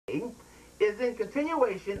is in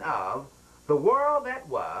continuation of the world that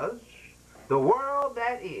was, the world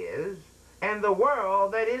that is, and the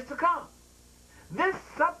world that is to come. This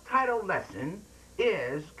subtitle lesson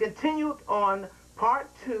is continued on part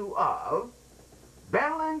 2 of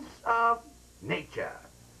Balance of Nature.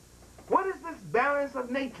 What is this balance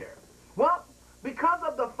of nature? Well, because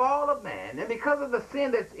of the fall of man and because of the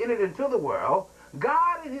sin that's entered into the world,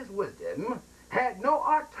 God in his wisdom had no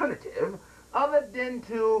alternative other than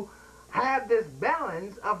to have this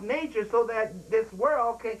balance of nature so that this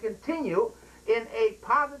world can continue in a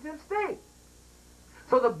positive state.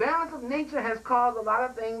 So the balance of nature has caused a lot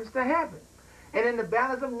of things to happen. And in the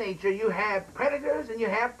balance of nature, you have predators and you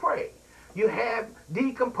have prey. You have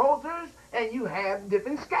decomposers and you have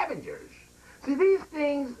different scavengers. See, these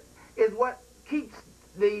things is what keeps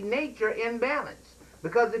the nature in balance.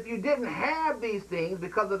 Because if you didn't have these things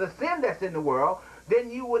because of the sin that's in the world, then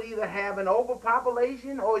you would either have an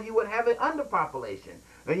overpopulation or you would have an underpopulation.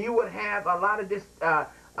 And you would have a lot of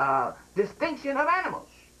distinction of animals.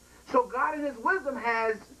 So God in his wisdom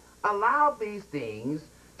has allowed these things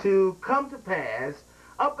to come to pass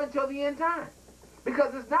up until the end time.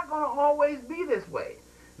 Because it's not going to always be this way.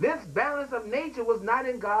 This balance of nature was not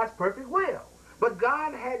in God's perfect will. But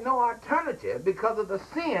God had no alternative because of the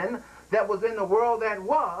sin that was in the world that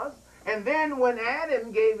was. And then when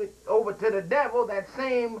Adam gave it over to the devil, that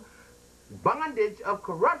same bondage of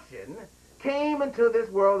corruption came into this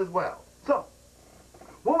world as well. So,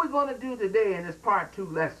 what we're going to do today in this part 2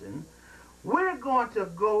 lesson, we're going to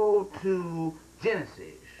go to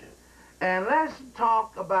Genesis. And let's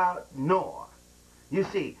talk about Noah. You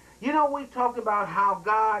see, we've talked about how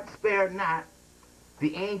God spared not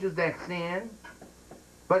the angels that sinned,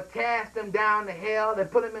 but cast them down to hell and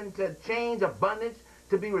put them into chains of bondage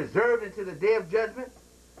to be reserved until the day of judgment.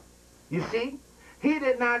 You see, he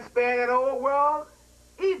did not spare that old world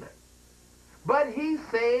either, but he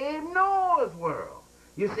saved Noah's world.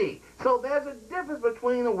 You see, so there's a difference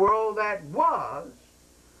between the world that was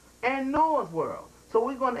and Noah's world. So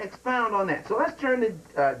we're going to expound on that. So let's turn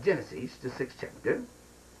to Genesis, the 6th chapter.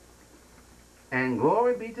 And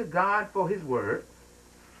glory be to God for his word.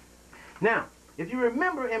 Now, if you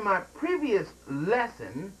remember in my previous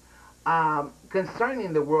lesson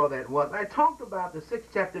concerning the world that was, I talked about the 6th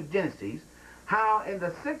chapter of Genesis, how in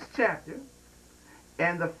the 6th chapter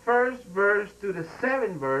and the 1st verse through the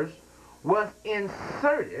 7th verse was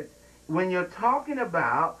inserted when you're talking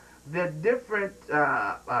about the different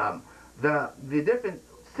the different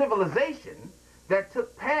civilization that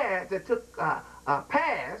took pass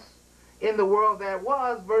in the world that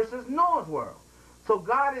was versus Noah's world. So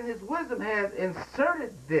God in his wisdom has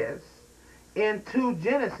inserted this into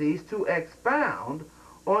Genesis to expound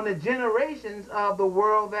on the generations of the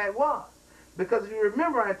world that was. Because if you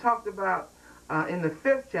remember, I talked about in the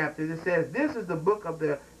 5th chapter, it says, this is the book of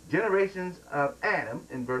the generations of Adam,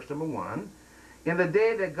 in verse number 1. In the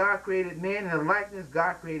day that God created man, in the likeness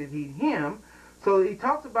God created him. So he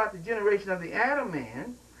talks about the generation of the Adam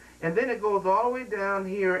man, and then it goes all the way down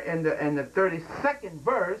here in the 32nd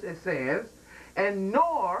verse. It says, and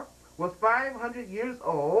Noah was 500 years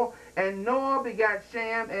old, and Noah begot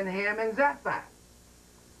Shem and Ham and Japheth.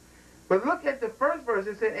 But look at the 1st verse.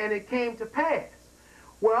 It said, and it came to pass.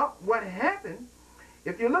 Well, what happened,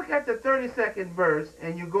 if you look at the 32nd verse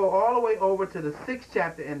and you go all the way over to the 6th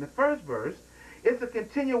chapter and the 1st verse, it's a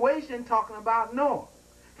continuation talking about Noah.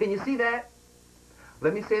 Can you see that?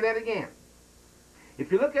 Let me say that again.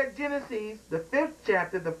 If you look at Genesis, the 5th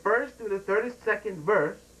chapter, the 1st through the 32nd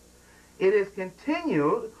verse, it is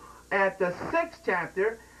continued at the 6th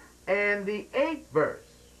chapter and the 8th verse.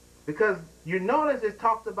 Because you notice it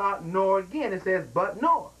talks about Noah again. It says, but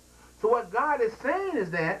Noah. So what God is saying is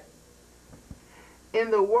that in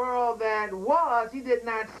the world that was, he did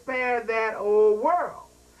not spare that old world.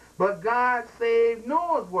 But God saved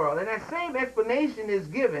Noah's world. And that same explanation is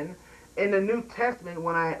given in the New Testament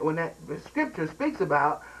when that scripture speaks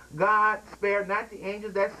about God spared not the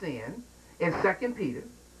angels that sinned in 2 Peter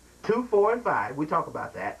 2, 4, and 5. We talk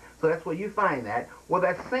about that. So that's where you find that. Well,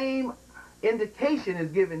 that same indication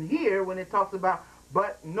is given here when it talks about,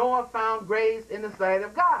 but Noah found grace in the sight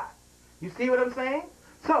of God. You see what I'm saying?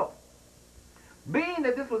 So, being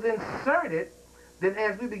that this was inserted, then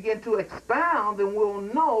as we begin to expound, then we'll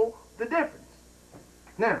know the difference.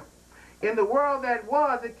 Now, in the world that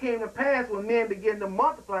was, it came to pass when men began to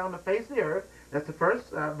multiply on the face of the earth. That's the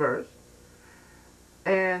 1st verse.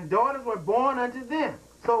 And daughters were born unto them.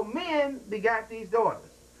 So men begot these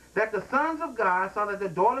daughters. That the sons of God saw that the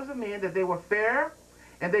daughters of men, that they were fair,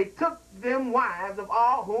 and they took them wives of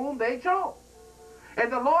all whom they chose.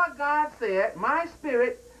 And the Lord God said, my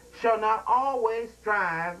spirit shall not always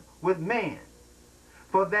strive with man.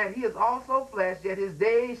 For that he is also flesh, yet his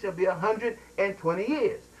days shall be 120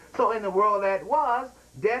 years. So in the world that was,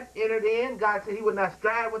 death entered in. God said he would not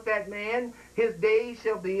strive with that man. His days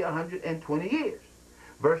shall be 120 years.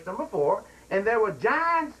 Verse number 4, and there were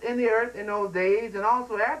giants in the earth in those days, and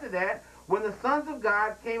also after that, when the sons of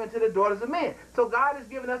God came into the daughters of men. So God has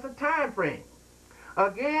given us a time frame.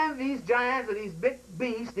 Again, these giants or these big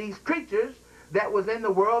beasts, these creatures that was in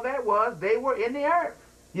the world that was, they were in the earth,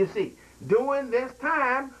 you see, during this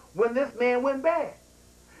time when this man went bad.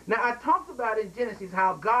 Now, I talked about in Genesis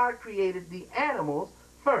how God created the animals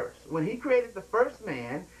first. When he created the first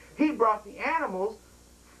man, he brought the animals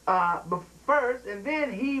first, and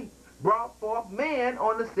then he brought forth man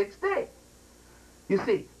on the sixth day. You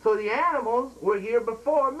see, so the animals were here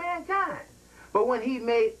before mankind. But when he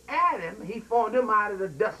made Adam, he formed him out of the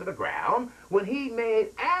dust of the ground. When he made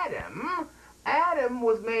Adam, Adam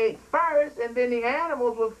was made first, and then the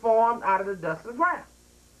animals were formed out of the dust of the ground.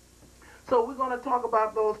 So we're going to talk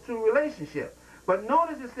about those two relationships. But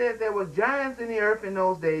notice it says there were giants in the earth in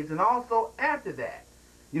those days, and also after that.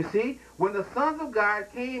 You see, when the sons of God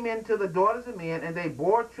came into the daughters of men, and they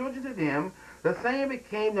bore children to them, the same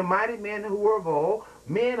became the mighty men who were of old,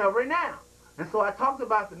 men of renown. And so I talked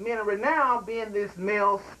about the men of renown being this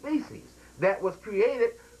male species that was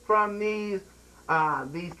created from these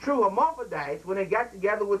true hermaphrodites when they got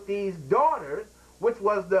together with these daughters, which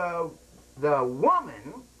was the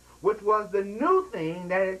woman, which was the new thing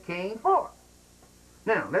that it came forth.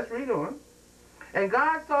 Now, let's read on. And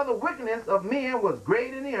God saw the wickedness of men was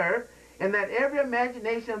great in the earth, and that every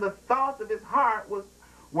imagination of the thoughts of his heart was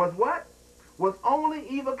what? Was only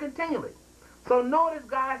evil continually. So notice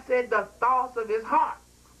God said the thoughts of his heart.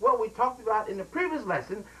 What we talked about in the previous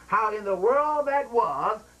lesson, how in the world that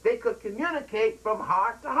was, they could communicate from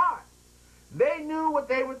heart to heart. They knew what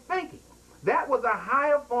they were thinking. That was a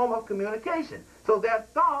higher form of communication. So their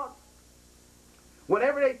thoughts,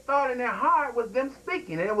 whatever they thought in their heart, was them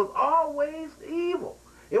speaking. And it was always evil.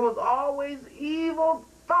 It was always evil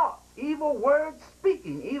thoughts, evil words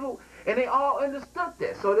speaking, evil. And they all understood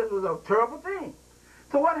this. So this was a terrible thing.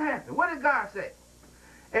 So what happened? What did God say?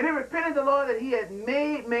 And it repented the Lord that he had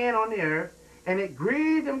made man on the earth, and it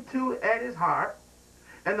grieved him too at his heart.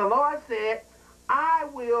 And the Lord said, I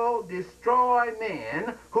will destroy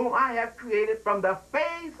man, whom I have created from the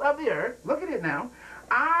face of the earth. Look at it now.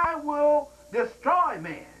 I will destroy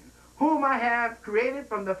man, whom I have created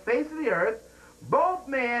from the face of the earth, both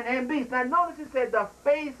man and beast. Now notice it said the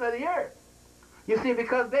face of the earth. You see,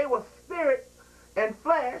 because they were spirit and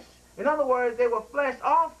flesh. In other words, they were flesh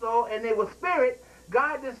also, and they were spirit.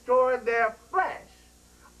 God destroyed their flesh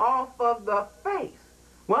off of the face.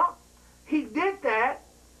 Well, he did that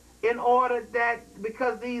in order that,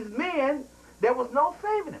 because these men, there was no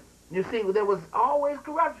saving them. You see, there was always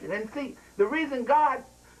corruption. And see, the reason God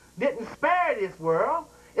didn't spare this world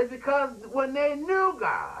is because when they knew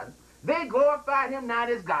God, they glorified him not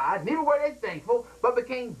as God, neither were they thankful, but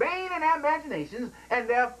became vain in their imaginations, and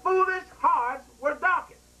their foolish hearts were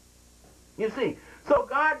darkened. You see, so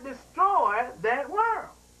God destroyed that world.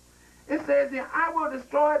 It says here, I will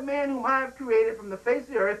destroy man whom I have created from the face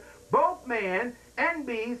of the earth, both man and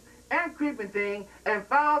beast and creeping thing and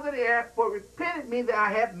fowls of the air, for it repented me that I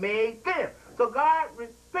have made them. So God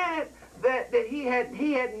repented that he had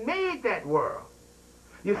made that world.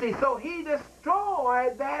 You see, so he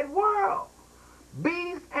destroyed that world.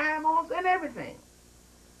 Beasts, animals, and everything.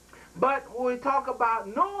 But when we talk about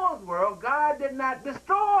Noah's world, God did not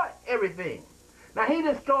destroy everything. Now, he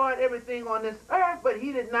destroyed everything on this earth, but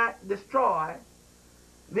he did not destroy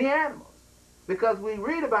the animals. Because we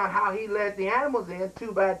read about how he let the animals in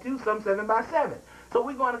 2 by 2, some 7 by 7. So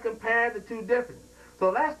we're going to compare the two differences. So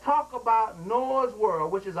let's talk about Noah's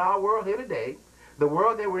world, which is our world here today, the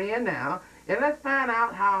world that we're in now, and let's find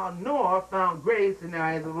out how Noah found grace in the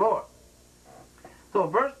eyes of the Lord. So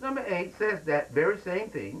verse number 8 says that very same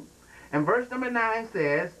thing. And verse number 9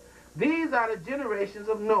 says, these are the generations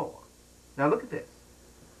of Noah. Now look at this.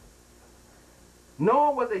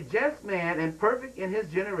 Noah was a just man and perfect in his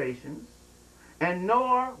generations, and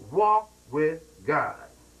Noah walked with God.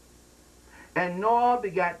 And Noah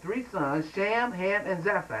begat 3 sons, Shem, Ham, and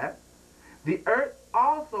Japheth. The earth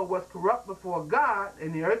also was corrupt before God,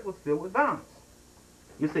 and the earth was filled with violence.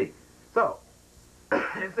 You see, so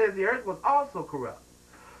it says the earth was also corrupt.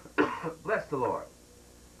 Bless the Lord.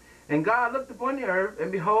 And God looked upon the earth,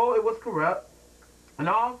 and behold, it was corrupt, and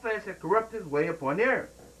all flesh had corrupted his way upon the earth.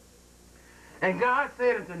 And God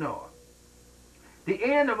said unto Noah, the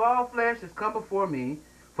end of all flesh is come before me,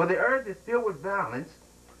 for the earth is filled with violence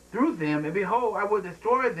through them, and behold, I will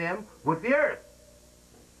destroy them with the earth.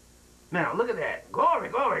 Now, look at that. Glory,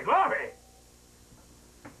 glory, glory.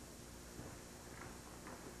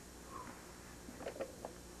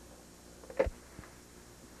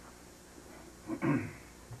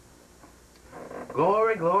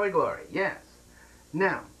 Glory, glory, glory. Yes.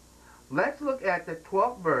 Now, let's look at the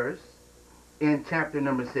 12th verse in chapter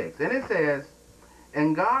number 6. And it says,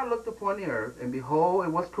 "And God looked upon the earth, and behold,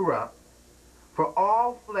 it was corrupt, for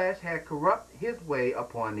all flesh had corrupt his way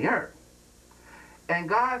upon the earth. And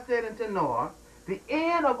God said unto Noah, the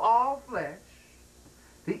end of all flesh,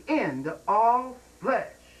 the end of all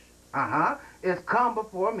flesh, is come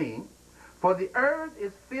before me, for the earth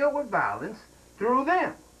is filled with violence through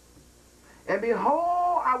them. And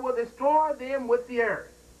behold, I will destroy them with the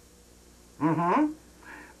earth.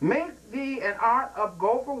 Make thee an ark of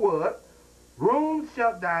gopher wood. Rooms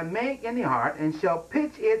shalt thou make in the ark, and shall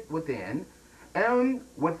pitch it within, and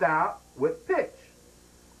without with pitch.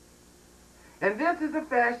 And this is the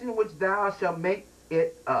fashion which thou shalt make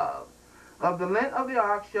it of. Of the length of the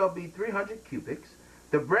ark shall be 300 cubits,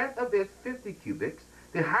 the breadth of it 50 cubits,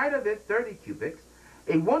 the height of it 30 cubits.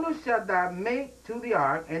 A window shalt thou make to the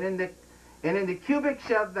ark, and in the cubit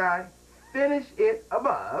shalt thou finish it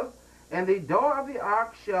above, and the door of the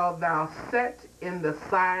ark shalt thou set in the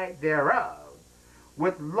side thereof.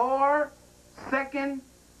 With lower, second,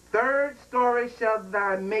 third story shalt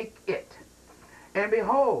thou make it. And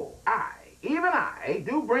behold, I, even I,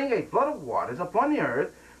 do bring a flood of waters upon the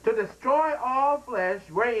earth, to destroy all flesh,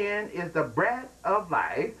 wherein is the breath of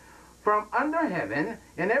life from under heaven,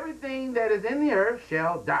 and everything that is in the earth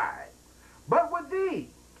shall die. But with thee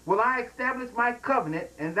will I establish my covenant,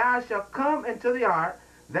 and thou shalt come into the ark,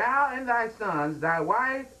 thou and thy sons, thy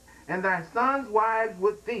wife, and thy sons' wives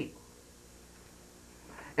with thee.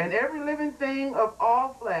 And every living thing of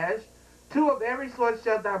all flesh, 2 of every sort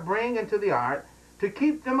shalt thou bring into the ark, to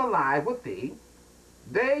keep them alive with thee.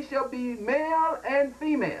 They shall be male and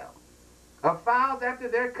female, of fowls after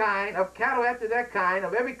their kind, of cattle after their kind,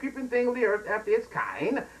 of every creeping thing of the earth after its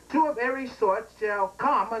kind. 2 of every sort shall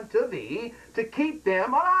come unto thee, to keep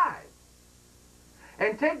them alive.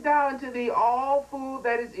 And take thou unto thee all food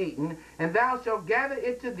that is eaten, and thou shalt gather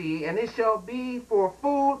it to thee, and it shall be for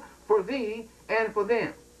food for thee and for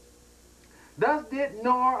them." Thus did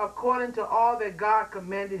Noah according to all that God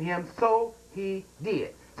commanded him, so he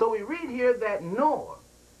did. So we read here that Noah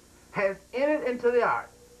has entered into the ark,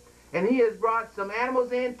 and he has brought some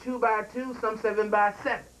animals in 2 by 2, some 7 by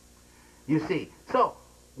 7. You see, so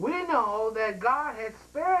we know that God had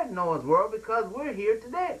spared Noah's world because we're here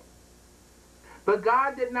today. But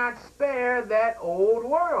God did not spare that old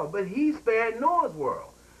world, but he spared Noah's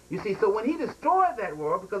world. You see, so when he destroyed that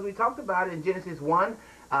world, because we talked about it in Genesis 1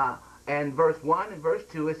 and verse 1 and verse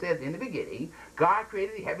 2, it says, in the beginning, God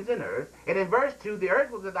created the heavens and earth. And in verse 2, the earth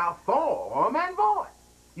was without form and void.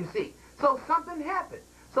 You see, so something happened.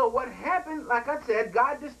 So what happened, like I said,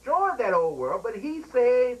 God destroyed that old world, but he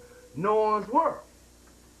saved Noah's world.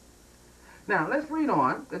 Now, let's read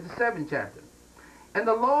on in the 7th chapter. "And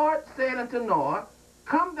the Lord said unto Noah,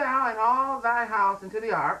 Come thou and all thy house into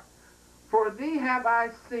the ark, for thee have I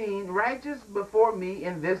seen righteous before me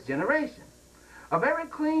in this generation. Of every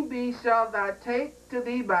clean beast shalt thou take to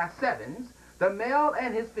thee by 7s, the male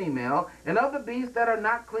and his female, and of the beasts that are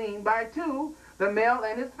not clean by 2, the male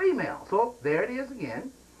and his female." So there it is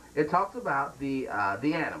again. It talks about the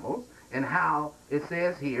animals, and how it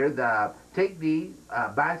says here, take thee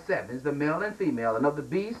by 7s, the male and female, and of the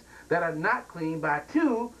beasts that are not clean by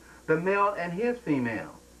 2, the male and his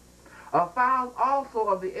female. Of fowls also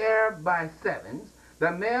of the air by 7s,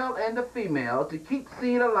 the male and the female, to keep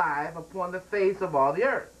seed alive upon the face of all the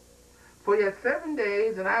earth. For yet 7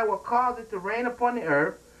 days, and I will cause it to rain upon the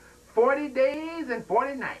earth 40 days and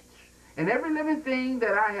 40 nights. And every living thing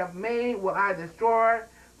that I have made will I destroy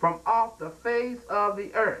from off the face of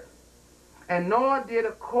the earth. And Noah did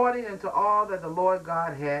according unto all that the Lord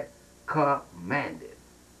God had commanded.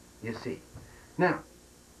 You see. Now,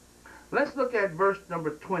 let's look at verse number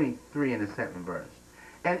 23 in the 7th verse.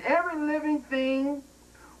 "And every living thing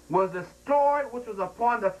was destroyed which was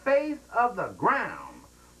upon the face of the ground,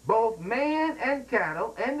 both man and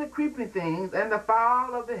cattle, and the creeping things, and the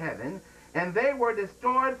fowl of the heaven, and they were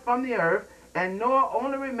destroyed from the earth, and Noah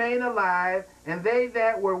only remained alive, and they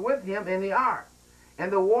that were with him in the ark.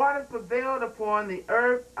 And the waters prevailed upon the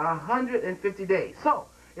earth 150 days." So,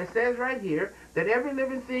 it says right here that every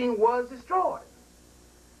living thing was destroyed,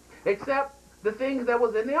 except the things that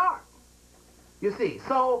was in the ark. You see,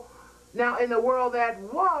 so now in the world that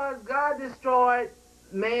was, God destroyed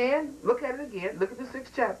man. Look at it again. Look at the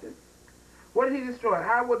 6th chapter. What did he destroy?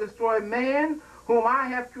 "I will destroy man whom I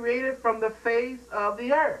have created from the face of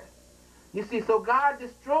the earth." You see, so God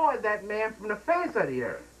destroyed that man from the face of the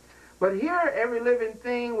earth. But here, every living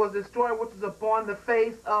thing was destroyed which is upon the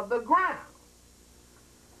face of the ground.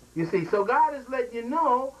 You see, so God is letting you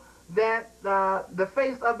know that the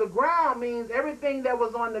face of the ground means everything that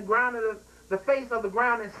was on the ground, of the face of the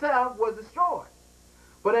ground itself was destroyed.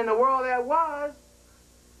 But in the world that was,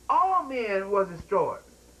 all men was destroyed.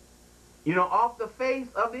 You know, off the face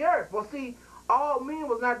of the earth. Well, see, all men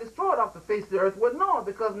was not destroyed off the face of the earth with Noah,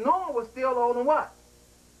 because Noah was still on the what?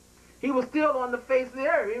 He was still on the face of the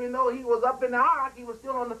earth. Even though he was up in the ark, he was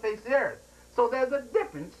still on the face of the earth. So there's a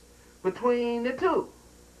difference between the two.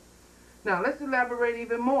 Now, let's elaborate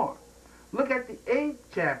even more. Look at the 8th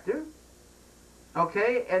chapter,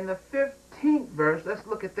 okay, and the 15th verse. Let's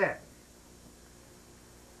look at that.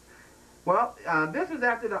 Well, this was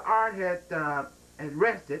after the ark had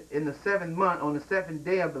rested in the 7th month, on the 7th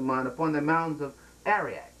day of the month, upon the mountains of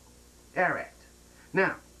Ararat.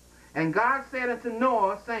 Now, and God said unto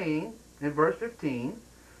Noah, saying, in verse 15,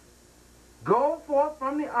 Go forth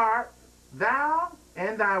from the ark, thou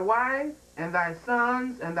and thy wife, and thy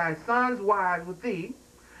sons' wives with thee.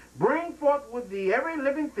 Bring forth with thee every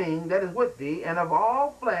living thing that is with thee, and of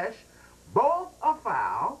all flesh, both of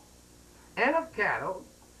fowl, and of cattle,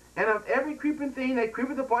 and of every creeping thing that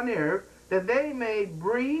creepeth upon the earth, that they may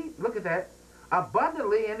breed, look at that,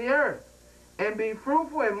 abundantly in the earth, and be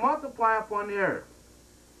fruitful and multiply upon the earth.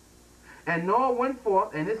 And Noah went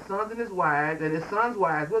forth, and his sons and his wives, and his sons'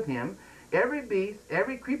 wives with him, every beast,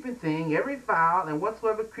 every creeping thing, every fowl, and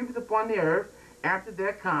whatsoever creepeth upon the earth, after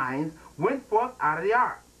their kinds, went forth out of the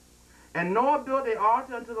ark. And Noah built an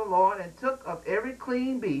altar unto the Lord, and took of every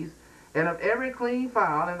clean beast, and of every clean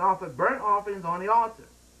fowl, and offered burnt offerings on the altar.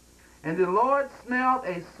 And the Lord smelled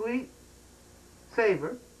a sweet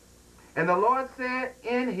savor, and the Lord said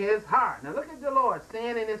in his heart. Now look at the Lord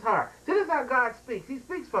saying in his heart. See, this is how God speaks. He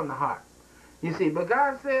speaks from the heart. You see, but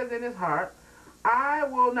God says in his heart, I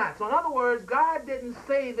will not. So in other words, God didn't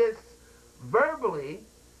say this verbally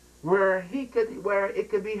where it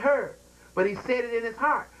could be heard, but he said it in his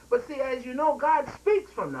heart. But see, as you know, God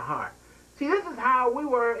speaks from the heart. See, this is how we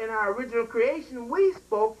were in our original creation. We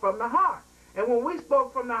spoke from the heart. And when we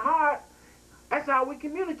spoke from the heart, that's how we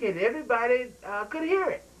communicated. Everybody could hear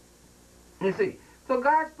it. You see, so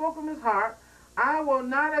God spoke from his heart, I will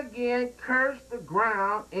not again curse the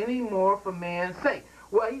ground anymore for man's sake.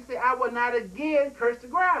 Well, he said, I will not again curse the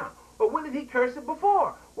ground. But when did he curse it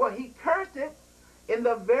before? Well, he cursed it in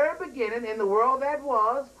the very beginning, in the world that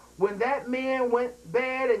was, when that man went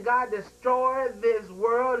bad and God destroyed this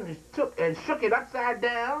world and shook it upside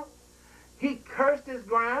down. He cursed his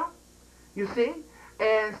ground, you see.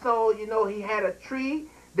 And so, you know, he had a tree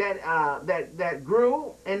that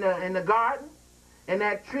grew in the garden, and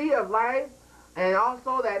that tree of life, and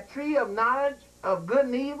also that tree of knowledge of good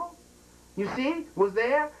and evil, you see, was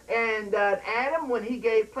there. And Adam, when he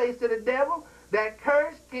gave place to the devil, that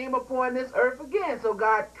curse came upon this earth again. So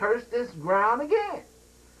God cursed this ground again.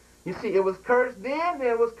 You see, it was cursed then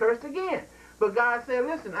it was cursed again. But God said,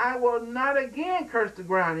 listen, I will not again curse the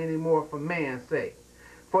ground anymore for man's sake.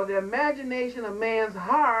 For the imagination of man's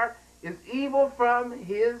heart is evil from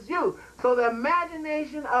his youth. So the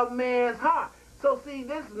imagination of man's heart. So see,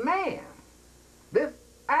 this man, this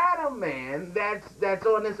Adam man that's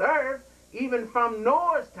on this earth, even from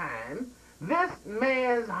Noah's time, this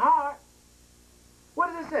man's heart,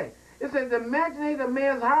 what does it say? It says the imagination of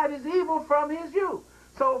man's heart is evil from his youth.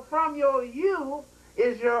 So from your youth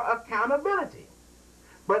is your accountability.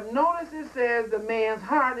 But notice it says the man's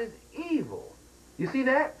heart is evil. You see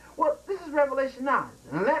that? Well, this is Revelation 9.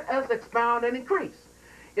 And let us expound and increase.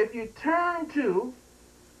 If you turn to,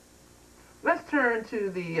 let's turn to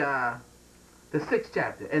the 6th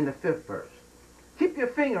chapter and the 5th verse. Keep your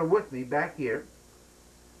finger with me back here.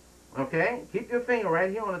 Okay? Keep your finger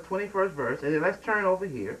right here on the 21st verse. And then let's turn over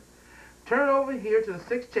here. Turn over here to the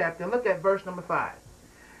 6th chapter and look at verse number 5.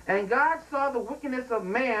 And God saw the wickedness of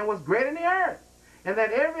man was great in the earth, and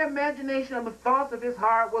that every imagination of the thoughts of his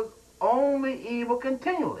heart was only evil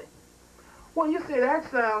continually. Well, you say that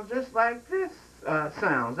sounds just like this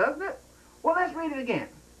sounds, doesn't it? Well, let's read it again.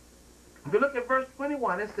 If you look at verse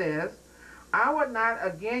 21, it says, I would not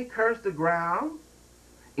again curse the ground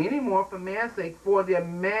anymore for man's sake, for the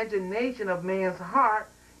imagination of man's heart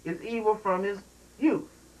is evil from his youth.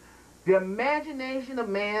 The imagination of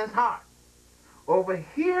man's heart. Over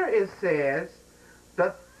here it says,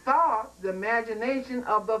 the thoughts, the imagination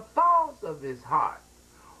of the thoughts of his heart.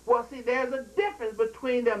 Well, see, there's a difference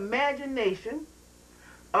between the imagination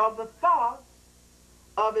of the thoughts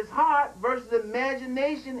of his heart versus the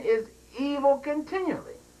imagination is evil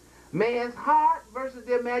continually. Man's heart versus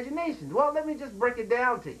the imagination. Well, let me just break it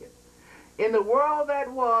down to you. In the world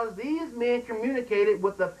that was, these men communicated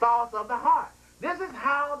with the thoughts of the heart. This is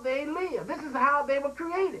how they lived. This is how they were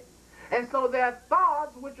created. And so their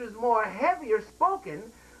thoughts, which was more heavier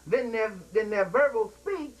spoken than their verbal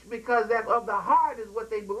speech, because that of the heart is what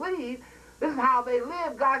they believe, this is how they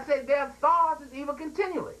live. God said their thoughts is evil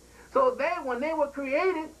continually. So when they were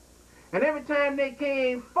created, and every time they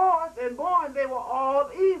came forth and born, they were all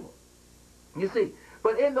evil. You see,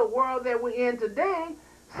 but in the world that we're in today,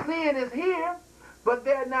 sin is here, but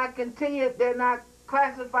they're not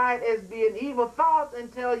classified as being evil thoughts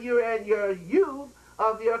until you're at your youth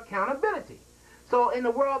of your accountability. So in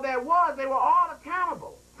the world that was, they were all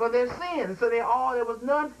accountable for their sins. So there was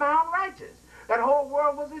none found righteous. That whole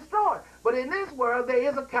world was destroyed. But in this world, there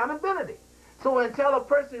is accountability. So until a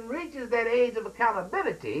person reaches that age of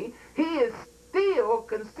accountability, he is still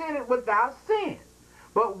considered without sin.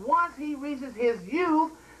 But once he reaches his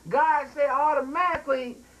youth, God said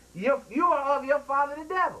automatically, you are of your father the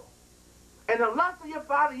devil. And the lust of your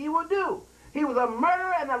father you will do. He was a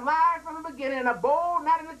murderer and a liar from the beginning, and a bold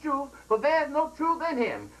not in the truth, for there is no truth in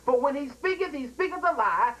him. For when he speaketh a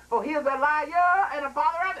lie, for he is a liar and a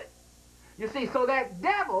father of it. You see, so that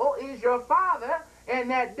devil is your father, and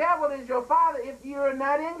that devil is your father if you're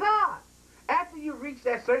not in God. After you reach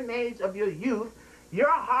that certain age of your youth,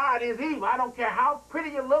 your heart is evil. I don't care how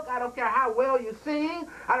pretty you look. I don't care how well you sing.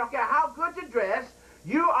 I don't care how good you dress.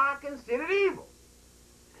 You are considered evil.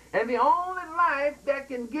 And the only life that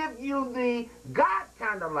can give you the God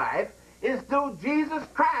kind of life is through Jesus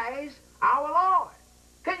Christ, our Lord.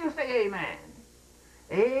 Can you say amen?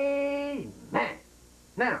 Amen.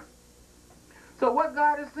 Now, so what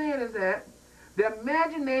God is saying is that the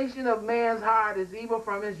imagination of man's heart is evil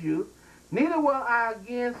from his youth. Neither will I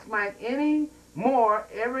again smite any more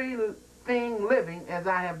everything living as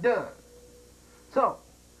I have done. So,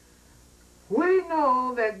 we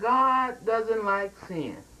know that God doesn't like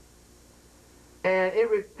sin. And it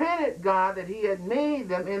repented God that he had made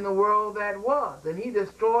them in the world that was. And he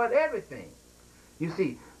destroyed everything. You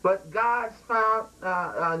see, but God found,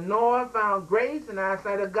 Noah found grace in the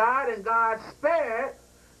eyesight of God, and God spared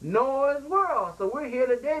Noah's world. So we're here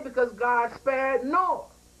today because God spared Noah.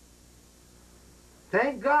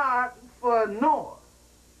 Thank God for Noah,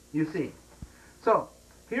 you see. So,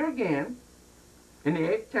 here again, in the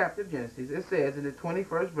 8th chapter of Genesis, it says in the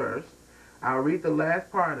 21st verse, I'll read the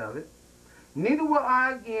last part of it, neither will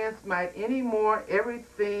I again smite any more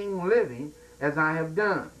everything living as I have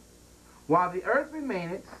done. While the earth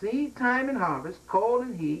remaineth, seed time and harvest, cold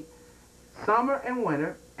and heat, summer and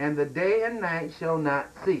winter, and the day and night shall not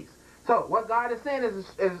cease. So what God is saying is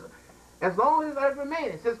as long as this earth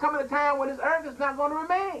remains, there's coming a time when this earth is not going to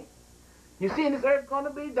remain. You see, and this earth is going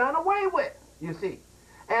to be done away with, you see.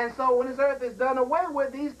 And so when this earth is done away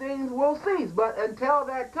with, these things will cease. But until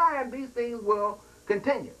that time, these things will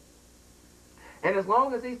continue. And as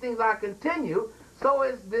long as these things are continue, so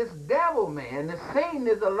is this devil man, the Satan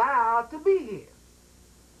is allowed to be here.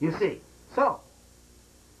 You see. So,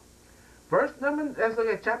 let's look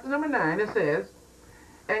at chapter number 9. It says,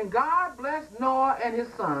 and God blessed Noah and his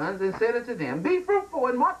sons and said unto them, be fruitful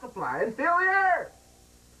and multiply and fill the earth.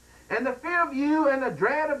 And the fear of you and the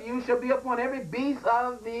dread of you shall be upon every beast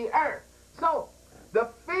of the earth. So, the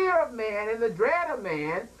fear of man and the dread of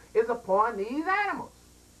man is upon these animals.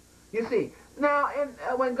 You see, now,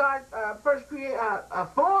 when God first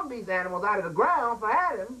formed these animals out of the ground for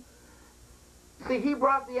Adam, see, he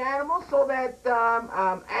brought the animals so that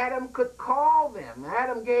Adam could call them.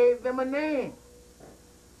 Adam gave them a name.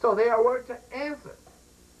 So they were to answer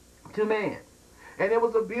to man. And it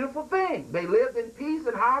was a beautiful thing. They lived in peace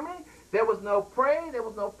and harmony. There was no prey. There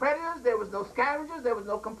was no predators. There was no scavengers. There was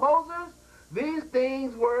no composers. These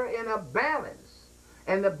things were in a balance.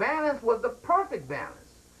 And the balance was the perfect balance.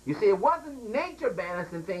 You see, it wasn't nature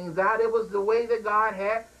balancing things out. It was the way that God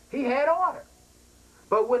had. He had order.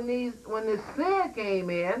 But when the sin came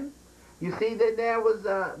in, you see that there was,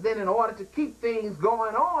 then in order to keep things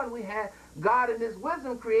going on, we had God in his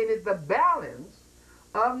wisdom created the balance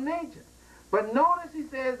of nature. But notice he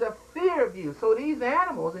says the fear of you. So these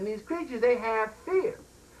animals and these creatures, they have fear.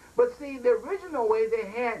 But see, the original way they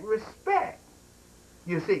had respect,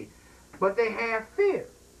 you see. But they have fear.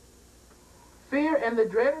 Fear and the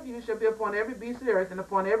dread of you shall be upon every beast of the earth, and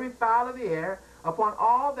upon every fowl of the air, upon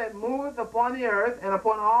all that moveth upon the earth, and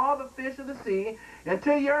upon all the fish of the sea.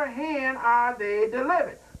 Into your hand are they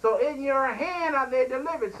delivered. So in your hand are they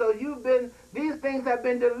delivered. So these things have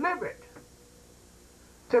been delivered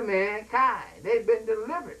to mankind. They've been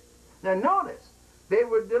delivered. Now notice, they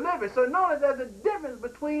were delivered. So notice there's a difference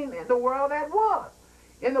between the world that was.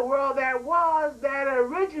 In the world that was, that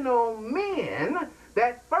original men,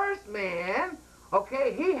 that first man,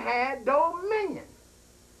 okay, he had dominion.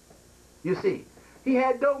 You see, he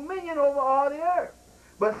had dominion over all the earth.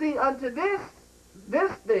 But see, unto this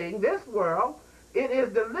world, it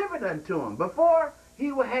is delivered unto him. Before, he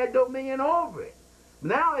had dominion over it.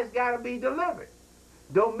 Now it's got to be delivered.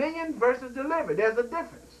 Dominion versus delivered. There's a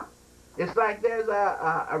difference. It's like there's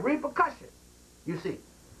a repercussion, you see.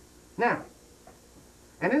 Now,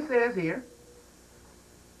 and it says here,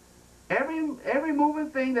 every moving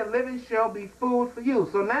thing that living shall be food for you.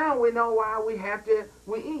 So now we know why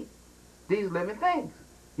we eat these living things,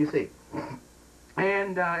 you see.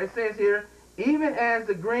 And it says here, even as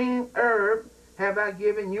the green herb have I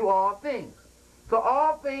given you all things. So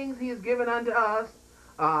all things he has given unto us.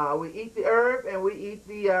 We eat the herb and we eat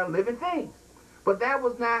the living things. But that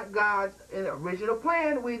was not God's original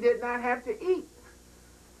plan. We did not have to eat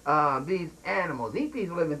these animals, eat these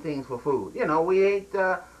living things for food. You know, we ate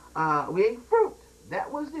fruit.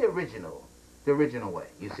 That was the original way,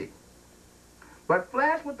 you see. But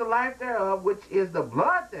flesh with the life thereof, which is the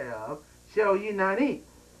blood thereof, shall ye not eat.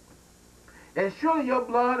 And surely your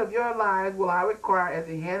blood of your lives will I require at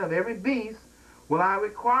the hand of every beast, will I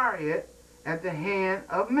require it at the hand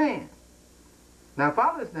of man. Now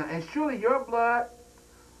follow this now. And surely your blood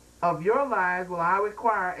of your lives will I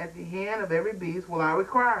require at the hand of every beast, will I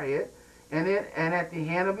require it, and at the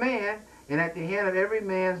hand of man, and at the hand of every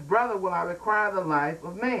man's brother will I require the life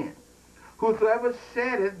of man. Whosoever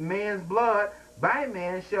sheddeth man's blood, by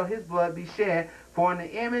man shall his blood be shed, for in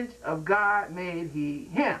the image of God made he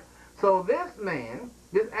him. So this man,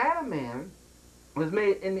 this Adam man, was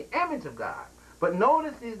made in the image of God. But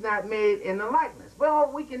notice he's not made in the likeness.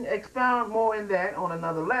 Well, we can expound more in that on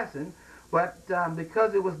another lesson, but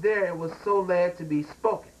because it was there, it was so led to be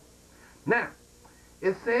spoken. Now,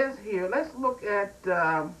 it says here, let's look at,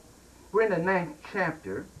 we're in the 9th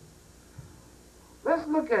chapter. Let's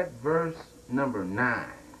look at verse number 9.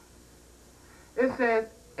 It says,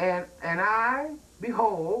 and I,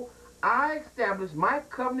 behold, I establish my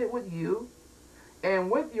covenant with you and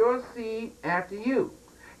with your seed after you,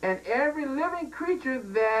 and every living creature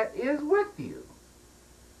that is with you.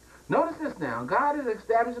 Notice this now. God has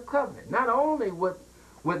established a covenant, not only with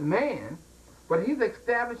man, but he's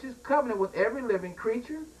established his covenant with every living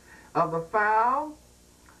creature, of the fowl,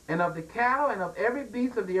 and of the cow, and of every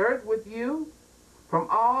beast of the earth with you, from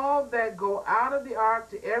all that go out of the ark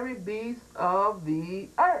to every beast of the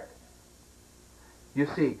earth. You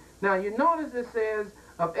see. Now you notice it says,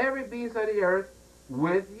 of every beast of the earth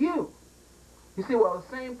with you. You see, well,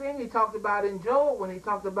 the same thing he talked about in Job when he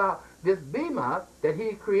talked about this behemoth that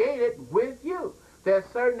he created with you. There's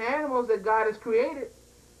certain animals that God has created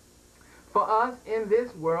for us in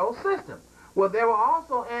this world system. Well, there were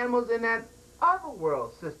also animals in that other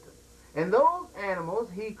world system. And those animals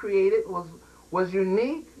he created was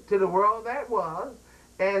unique to the world that was,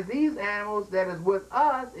 as these animals that is with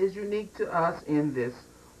us is unique to us in this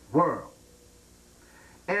world.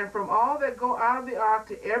 And from all that go out of the ark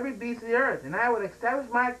to every beast of the earth, and I will establish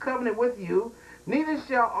my covenant with you, neither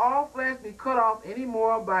shall all flesh be cut off any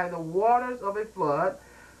more by the waters of a flood,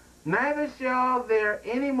 neither shall there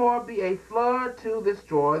any more be a flood to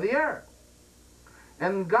destroy the earth.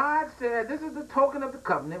 And God said, this is the token of the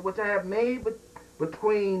covenant which I have made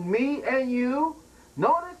between me and you.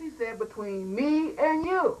 Notice he said between me and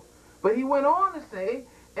you. But he went on to say,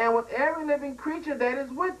 and with every living creature that is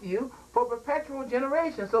with you for perpetual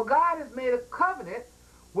generation. So God has made a covenant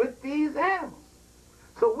with these animals.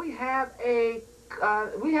 So we have a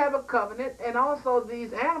covenant, and also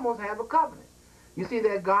these animals have a covenant. You see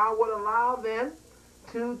that God would allow them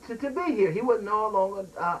to be here. He would no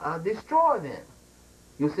longer destroy them.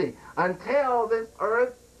 You see, until this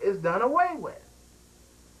earth is done away with.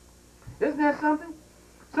 Isn't that something?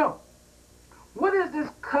 So, what is this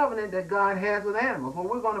covenant that God has with animals? Well,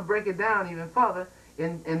 we're going to break it down even further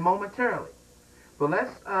in momentarily. But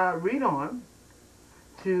let's read on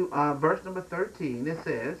to verse number 13. It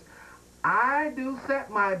says, I do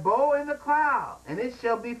set my bow in the cloud, and it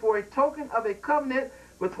shall be for a token of a covenant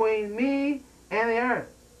between me and the earth.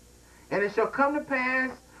 And it shall come to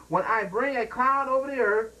pass, when I bring a cloud over the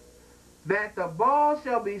earth, that the bow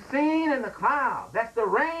shall be seen in the cloud. That's the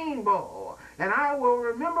rainbow. And I will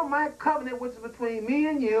remember my covenant which is between me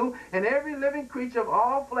and you and every living creature of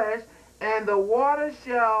all flesh, and the water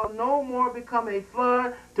shall no more become a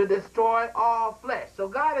flood to destroy all flesh. So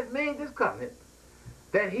God has made this covenant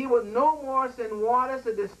that he would no more send waters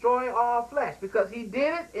to destroy all flesh, because he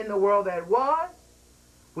did it in the world that was.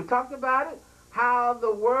 We talked about it, how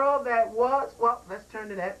the world that was, well, let's turn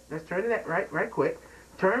to that. Let's turn to that right quick.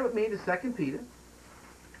 Turn with me to 2 Peter.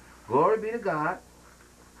 Glory be to God.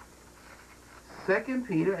 2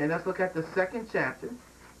 Peter, and let's look at the 2nd chapter.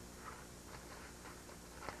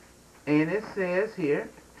 And it says here,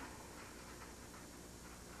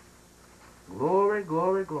 glory,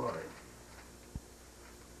 glory, glory.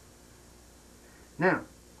 Now,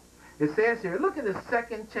 it says here, look at the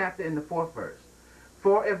 2nd chapter in the 4th verse.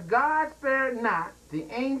 For if God spared not the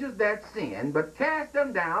angels that sinned, but cast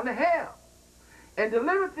them down to hell, and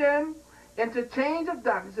delivered them into chains of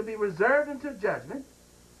darkness to be reserved unto judgment,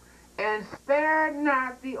 and spared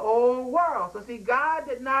not the old world. So see, God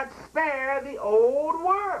did not spare the old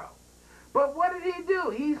world. But what did he do?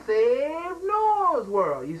 He saved Noah's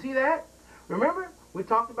world. You see that? Remember, we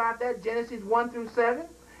talked about that, Genesis 1 through 7.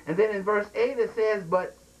 And then in verse 8 it says,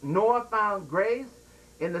 but Noah found grace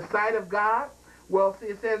in the sight of God. Well, see,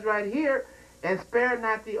 it says right here, and spared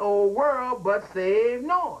not the old world, but saved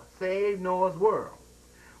Noah. Saved Noah's world.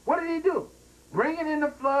 What did he do? Bring it in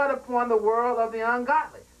the flood upon the world of the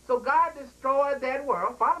ungodly. So God destroyed that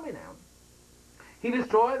world. Follow me now. He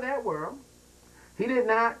destroyed that world. He did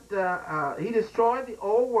not, he destroyed the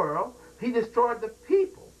old world. He destroyed the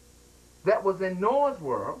people that was in Noah's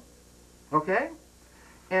world. Okay?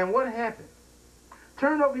 And what happened?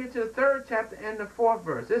 Turn over here to the 3rd chapter and the 4th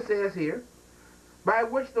verse. It says here, by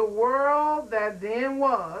which the world that then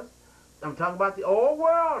was, I'm talking about the old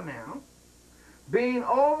world now, being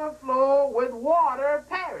overflowed with water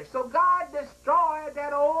perished. So God destroyed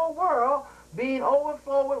that old world, being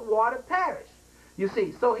overflowed with water perished. You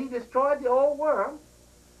see, so he destroyed the old world.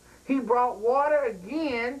 He brought water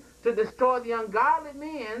again to destroy the ungodly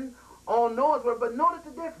men on Noah's world. But notice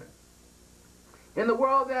the difference. In the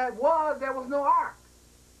world that was, there was no ark.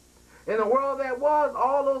 In the world that was,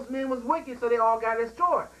 all those men was wicked, so they all got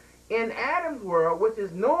destroyed. In Adam's world, which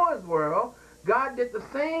is Noah's world, God did the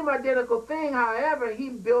same identical thing. However, he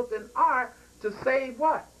built an ark to save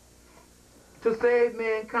what? To save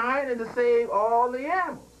mankind and to save all the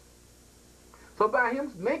animals. So by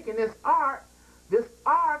him making this ark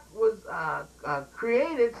was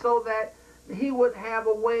created so that he would have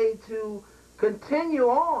a way to continue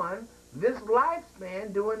on this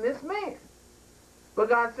lifespan doing this man. But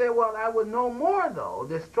God said, well, I would no more, though,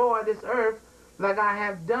 destroy this earth like I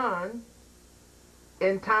have done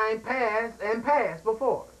in time past and past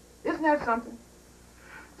before. Isn't that something?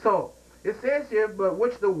 So, it says here, but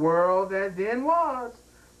which the world that then was,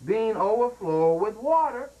 being overflowed with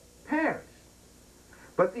water, perished.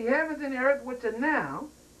 But the heavens and the earth which are now,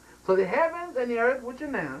 so the heavens and the earth which are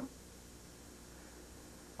now,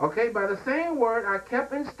 okay, by the same word are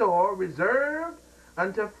kept in store, reserved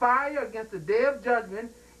unto fire against the day of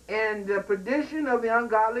judgment and the perdition of the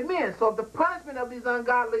ungodly men. So the punishment of these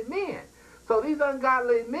ungodly men. So these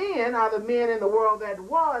ungodly men are the men in the world that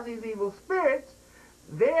was, these evil spirits.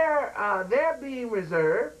 They're being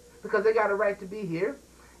reserved because they got a right to be here.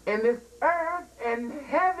 And this earth and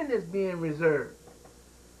heaven is being reserved.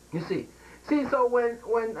 You see. See, so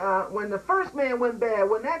when the first man went bad,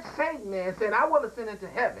 when that Satan man said, I will ascend into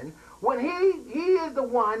heaven, when he is the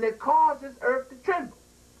one that caused this earth to tremble.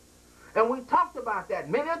 And we talked about that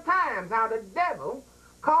many times, how the devil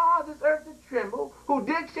caused this earth to tremble, who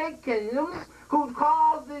did shake kingdoms, who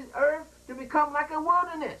caused this earth to become like a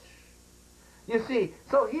wilderness. You see,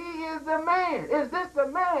 so he is the man. Is this the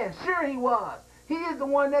man? Sure he was. He is the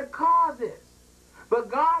one that caused this. But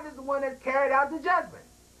God is the one that carried out the judgment.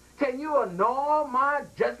 Can you annul my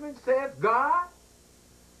judgment, saith God?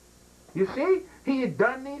 You see, he had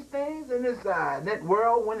done these things in this that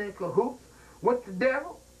world when in cahoots with the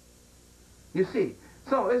devil. You see,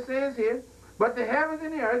 so it says here, but the heavens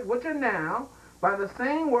and the earth, which are now, by the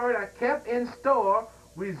same word are kept in store,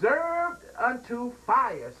 reserved unto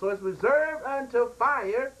fire. So it's reserved unto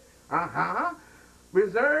fire,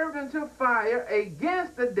 reserved unto fire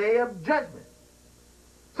against the day of judgment.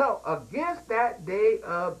 So, against that day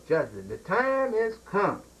of judgment, the time is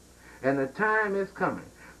come, and the time is coming.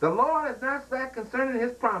 The Lord is not slack concerning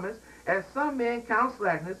his promise, as some men count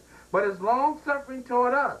slackness, but is long-suffering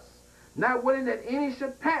toward us, not willing that any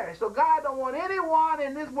should perish. So God don't want anyone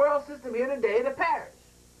in this world system here today to perish.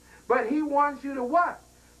 But he wants you to what?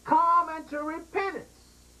 Come into repentance.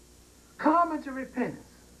 Come into repentance.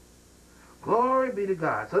 Glory be to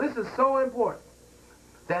God. So this is so important,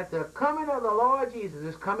 that the coming of the Lord Jesus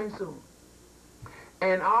is coming soon.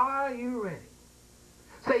 And are you ready?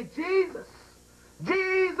 Say, Jesus,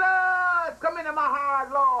 Jesus, come into my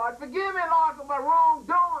heart, Lord. Forgive me, Lord, for my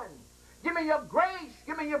wrongdoing. Give me your grace.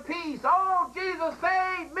 Give me your peace. Oh, Jesus,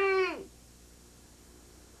 save me.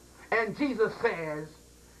 And Jesus says,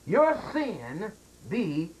 your sin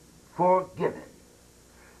be forgiven.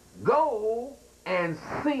 Go and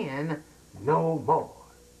sin no more.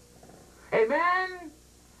 Amen?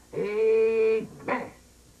 Amen.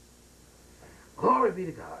 Glory be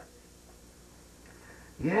to God.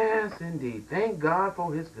 Yes, indeed. Thank God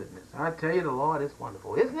for his goodness. I tell you, the Lord is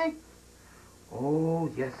wonderful, isn't he? Oh,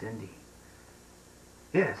 yes, indeed.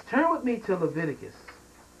 Yes, turn with me to Leviticus.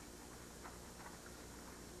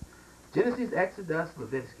 Genesis, Exodus,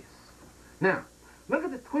 Leviticus. Now, look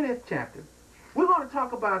at the 20th chapter. We're going to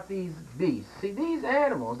talk about these beasts. See, these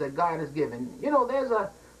animals that God has given, you know, there's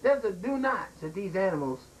a do-nots that these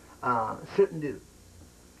animals shouldn't do.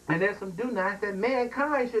 And there's some do-nots that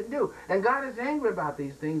mankind shouldn't do. And God is angry about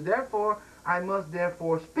these things. Therefore, I must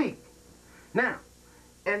therefore speak. Now,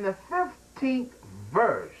 in the 15th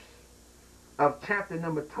verse of chapter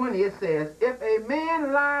number 20, it says, if a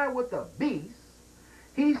man lie with a beast,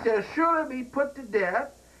 he shall surely be put to death,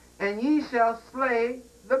 and ye shall slay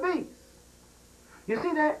the beast. You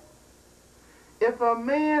see that? If a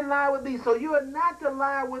man lie with beasts, so you are not to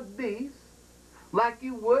lie with beasts like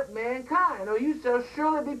you would mankind, or you shall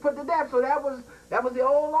surely be put to death. So that was the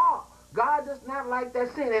old law. God does not like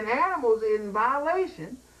that sin. And animals are in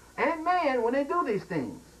violation, and man, when they do these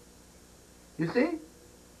things. You see?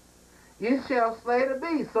 You shall slay the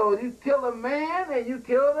beast. So you kill a man, and you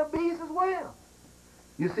kill the beast as well.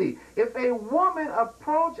 You see, if a woman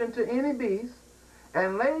approach unto any beast,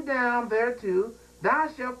 and lay down thereto, thou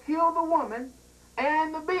shalt kill the woman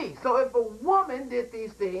and the beast. So if a woman did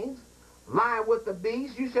these things, lie with the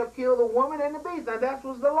beast, you shall kill the woman and the beast. Now that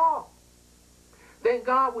was the law. Thank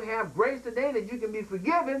God we have grace today that you can be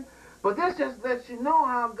forgiven, but this just lets you know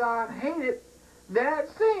how God hated that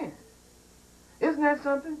sin. Isn't that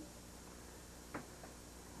something?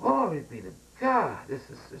 Glory be to God. This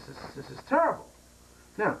is terrible.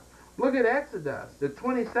 Now, look at Exodus, the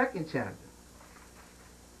 22nd chapter.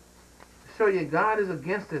 Show you God is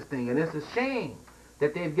against this thing, and it's a shame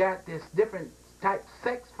that they've got this different type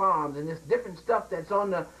sex farms and this different stuff that's on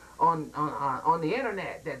the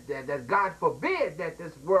internet that God forbid that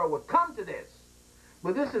this world would come to this.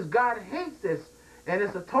 But this is, God hates this, and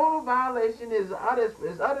it's a total violation. Is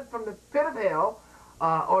uttered from the pit of hell,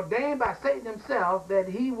 ordained by Satan himself that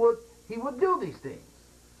he would do these things.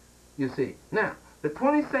 You see. Now, the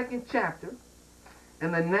 22nd chapter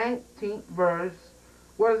and the 19th verse,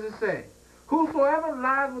 what does it say? Whosoever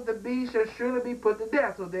lies with the beast shall surely be put to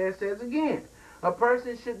death. So there it says again, a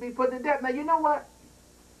person should be put to death. Now you know what?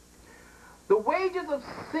 The wages of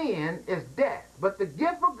sin is death, but the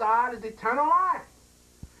gift of God is eternal life.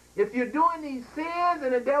 If you're doing these sins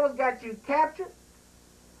and the devil's got you captured,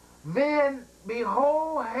 then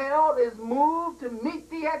behold, hell is moved to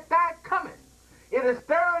meet thee at thy coming. It is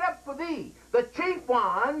stirred up for thee. The chief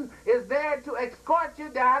one is there to escort you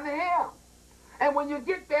down to hell. And when you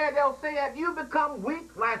get there, they'll say, have you become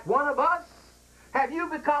weak like one of us? Have you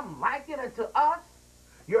become likened unto us?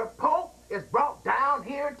 Your Pope is brought down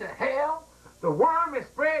here to hell. The worm is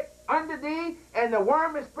spread under thee, and the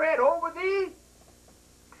worm is spread over thee.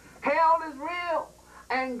 Hell is real.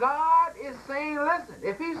 And God is saying, listen,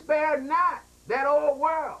 if he spared not that old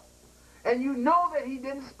world, and you know that he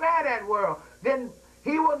didn't spare that world, then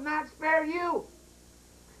he will not spare you.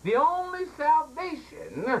 The only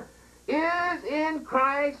salvation is in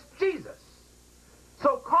Christ Jesus.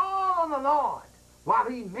 So call on the Lord while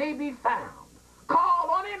he may be found.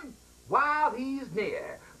 Call on him while he's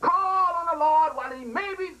near. Call on the Lord while he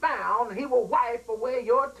may be found. He will wipe away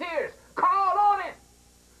your tears. Call on him.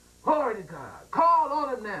 Glory to God. Call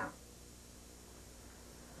on him now.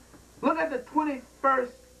 Look at the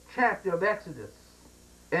 21st chapter of Exodus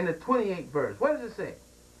and the 28th verse. What does it say?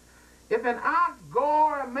 If an ox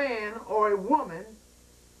gore a man or a woman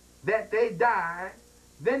that they die,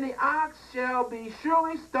 then the ox shall be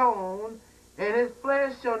surely stoned, and his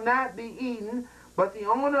flesh shall not be eaten, but the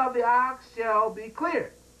owner of the ox shall be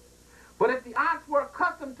cleared. But if the ox were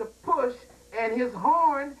accustomed to push, and his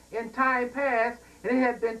horn in time past, and it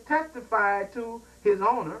had been testified to his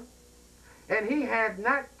owner, and he had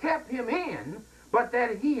not kept him in, but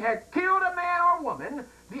that he had killed a man or woman,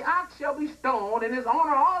 the ox shall be stoned, and his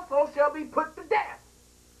owner also shall be put to death.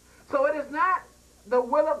 So it is not the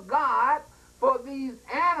will of God for these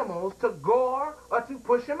animals to gore or to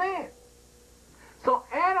push a man. So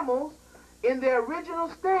animals, in their original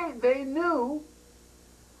state, they knew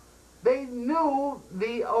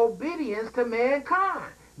the obedience to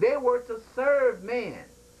mankind. They were to serve man.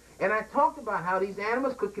 And I talked about how these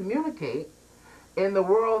animals could communicate in the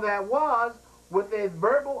world that was with a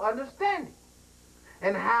verbal understanding.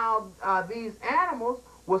 And how these animals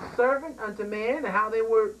were servant unto man, and how they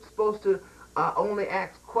were supposed to only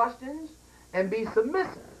ask questions and be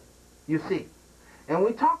submissive, you see. And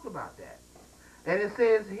we talked about that. And it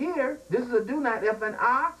says here, this is a do not, if an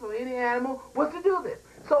ox or any animal was to do this.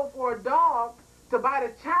 So for a dog to bite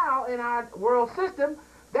a child in our world system,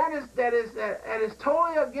 that is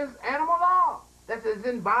totally against animal law. That is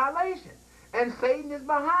in violation. And Satan is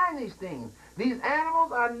behind these things. These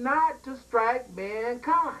animals are not to strike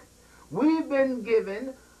mankind. We've been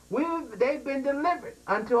given, they've been delivered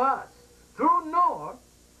unto us. Through Noah,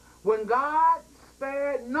 when God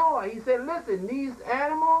spared Noah, he said, listen, these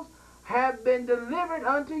animals have been delivered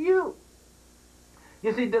unto you.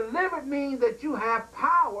 You see, delivered means that you have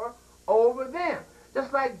power over them.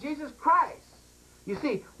 Just like Jesus Christ. You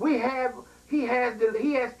see, he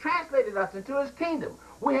has translated us into his kingdom.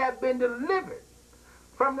 We have been delivered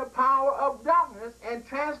from the power of darkness and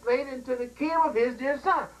translated into the kingdom of his dear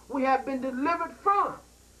son. We have been delivered from.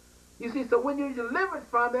 You see, so when you're delivered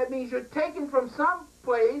from, that means you're taken from some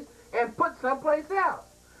place and put someplace else.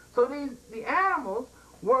 So the animals,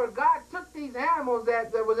 where God took these animals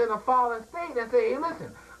that was in a fallen state and said, hey,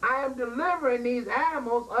 listen, I am delivering these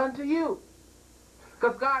animals unto you.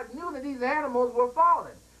 Because God knew that these animals were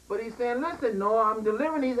fallen. But he's saying, listen, Noah, I'm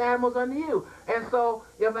delivering these animals unto you. And so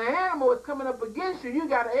if an animal is coming up against you, you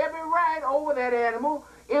got every right over that animal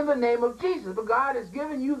in the name of Jesus. But God has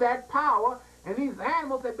given you that power, and these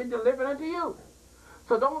animals have been delivered unto you.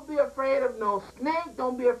 So don't be afraid of no snake.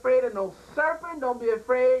 Don't be afraid of no serpent. Don't be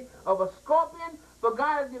afraid of a scorpion. For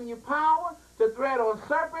God has given you power to tread on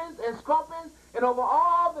serpents and scorpions and over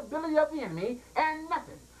all the ability of the enemy, and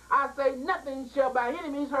nothing. I say nothing shall by any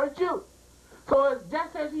means hurt you. So it's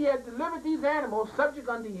just as he has delivered these animals subject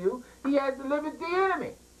unto you, he has delivered the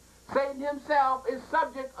enemy. Satan himself is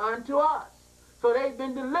subject unto us. So they've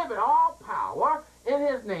been delivered. All power in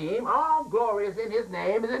his name, all glory is in his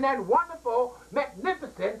name, is in that wonderful,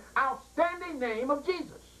 magnificent, outstanding name of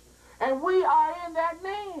Jesus. And we are in that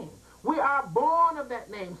name. We are born of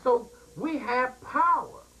that name. So we have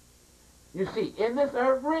power, you see, in this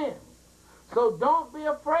earth realm. So don't be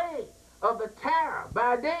afraid of the terror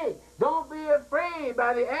by day. Don't be afraid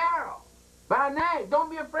by the arrow by night.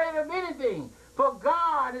 Don't be afraid of anything. For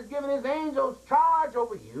God has given his angels charge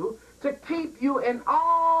over you to keep you in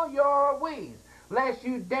all your ways, lest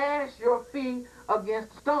you dash your feet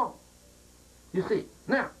against a stone. You see.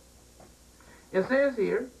 Now, it says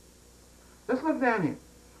here, let's look down here.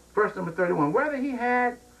 Verse number 31. Whether he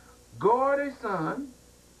had God a son.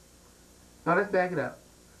 Now let's back it up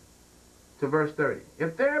to verse 30.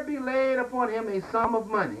 If there be laid upon him a sum of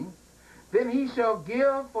money, then he shall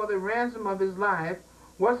give for the ransom of his life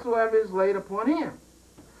whatsoever is laid upon him.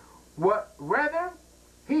 Whether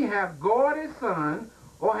he have God a son,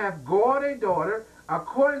 or have God a daughter,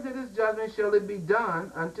 according to this judgment shall it be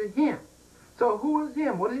done unto him. So who is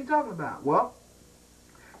him? What is he talking about? Well,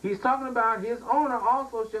 he's talking about his owner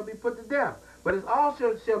also shall be put to death. But it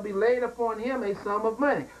also shall be laid upon him a sum of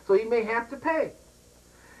money. So he may have to pay.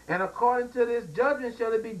 And according to this judgment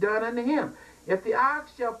shall it be done unto him. If the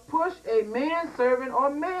ox shall push a manservant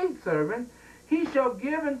or maidservant, he shall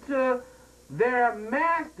give unto their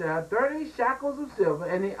master 30 shekels of silver,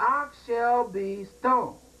 and the ox shall be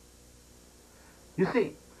stoned. You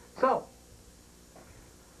see, so,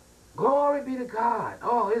 glory be to God.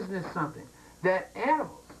 Oh, isn't this something? That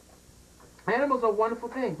animals are wonderful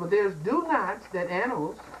things, but there's do-nots that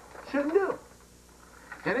animals shouldn't do.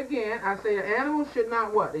 And again, I say an animal should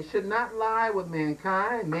not what? It should not lie with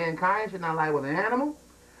mankind. Mankind should not lie with an animal.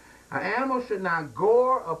 An animal should not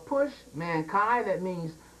gore or push mankind. That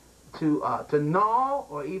means to gnaw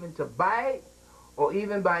or even to bite or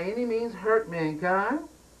even by any means hurt mankind.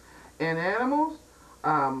 And animals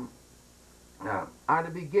are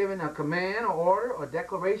to be given a command or order or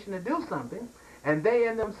declaration to do something. And they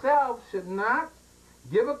in themselves should not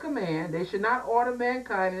give a command. They should not order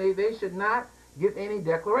mankind. And they should not give any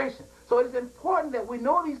declaration. So it's important that we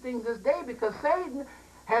know these things this day, because Satan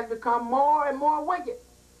has become more and more wicked.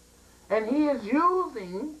 And he's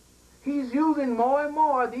using more and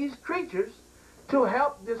more of these creatures to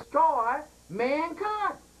help destroy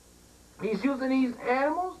mankind. He's using these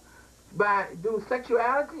animals through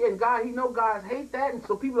sexuality, and God, he knows God hates that, and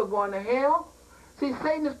so people are going to hell. See,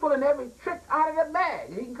 Satan is pulling every trick out of the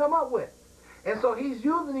bag he can come up with. And so he's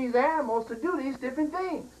using these animals to do these different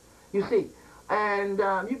things, you see. And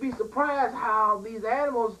you'd be surprised how these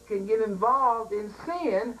animals can get involved in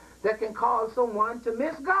sin that can cause someone to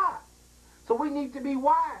miss God. So we need to be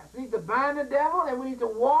wise. We need to bind the devil, and we need to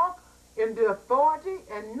walk in the authority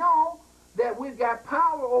and know that we've got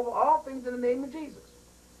power over all things in the name of Jesus.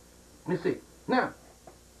 You see. Now,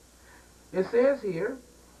 it says here,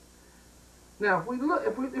 now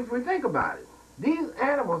if we think about it, these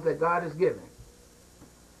animals that God has given,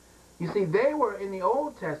 you see, they were in the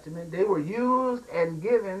Old Testament, they were used and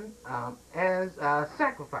given as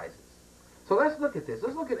sacrifices. So let's look at this.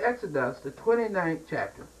 Let's look at Exodus, the 29th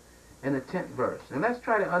chapter and the 10th verse. And let's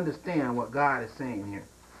try to understand what God is saying here.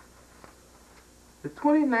 The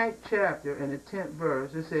 29th chapter and the 10th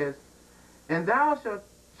verse, it says, "And thou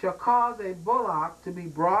shalt cause a bullock to be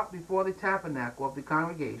brought before the tabernacle of the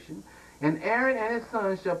congregation, and Aaron and his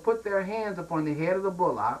sons shall put their hands upon the head of the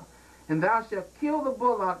bullock, and thou shalt kill the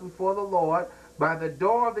bullock before the Lord by the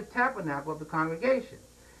door of the tabernacle of the congregation.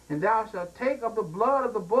 And thou shalt take of the blood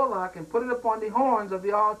of the bullock and put it upon the horns of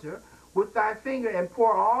the altar with thy finger, and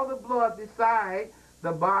pour all the blood beside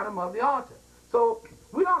the bottom of the altar." So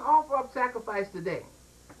we don't offer up sacrifice today,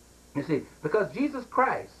 you see, because Jesus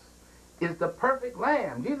Christ is the perfect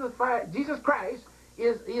lamb. Jesus Christ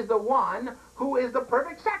is the one who is the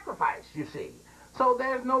perfect sacrifice, you see. So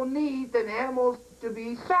there's no need that animals to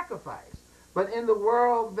be sacrificed. But in the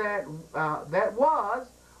world that was,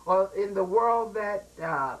 or in the world that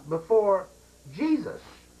before Jesus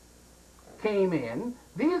came in,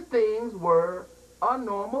 these things were a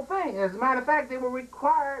normal thing. As a matter of fact, they were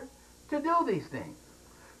required to do these things.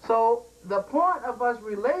 So the point of us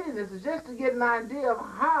relating this is just to get an idea of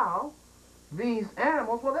how these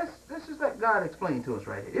animals, well, let's just let God explain to us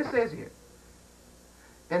right here. It says here,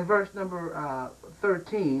 in verse number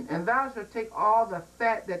 13, "And thou shalt take all the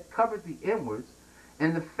fat that covereth the inwards,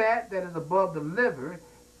 and the fat that is above the liver,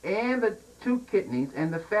 and the two kidneys,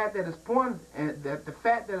 and the fat that is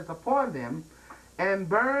upon them, and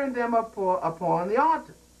burn them upon the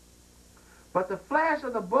altar. But the flesh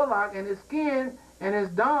of the bullock and his skin and his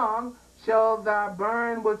dung shall thou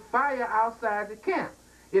burn with fire outside the camp.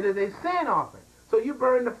 It is a sin offering." So you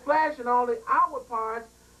burn the flesh and all the outward parts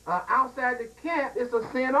outside the camp. It's a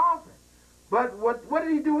sin offering. But what did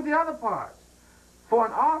he do with the other parts? For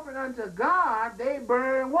an offering unto God, they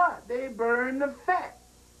burn what? They burn the fat.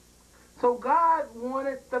 So God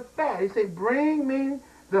wanted the fat. He said, "Bring me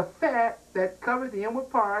the fat that covers the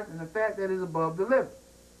inward parts and the fat that is above the liver."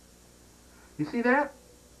 You see that?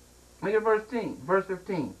 Look at verse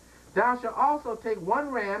 15. "Thou shalt also take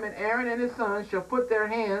one ram, and Aaron and his sons shall put their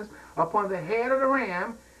hands upon the head of the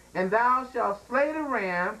ram, and thou shalt slay the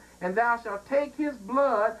ram, and thou shalt take his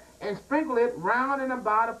blood and sprinkle it round and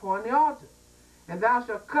about upon the altar. And thou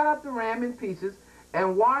shalt cut up the ram in pieces,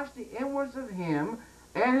 and wash the inwards of him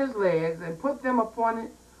and his legs, and put them unto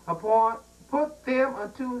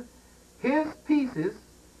his pieces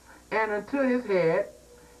and unto his head.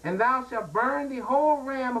 And thou shalt burn the whole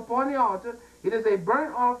ram upon the altar. It is a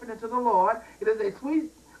burnt offering unto the Lord. It is a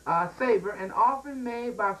sweet savor, an offering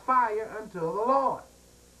made by fire unto the Lord.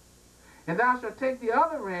 And thou shalt take the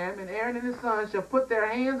other ram, and Aaron and his sons shall put their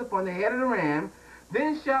hands upon the head of the ram.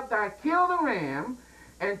 Then shalt thou kill the ram,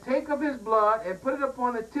 and take of his blood, and put it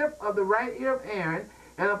upon the tip of the right ear of Aaron,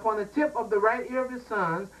 and upon the tip of the right ear of his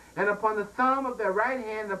sons, and upon the thumb of their right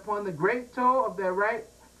hand, and upon the great toe of their right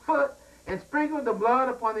foot, and sprinkle the blood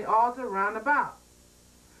upon the altar round about."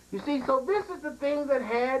 You see, so this is the thing that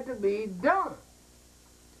had to be done.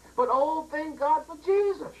 But oh, thank God for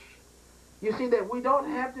Jesus. You see that we don't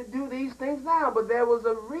have to do these things now, but there was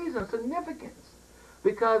a reason, significance,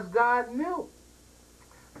 because God knew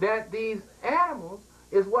that these animals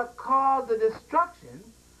is what caused the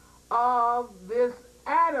destruction of this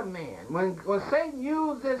Adam man. When Satan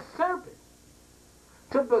used this serpent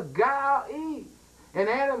to beguile Eve, and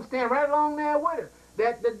Adam stand right along there with her,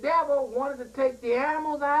 that the devil wanted to take the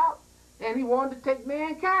animals out, and he wanted to take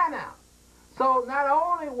mankind out. So not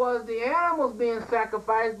only was the animals being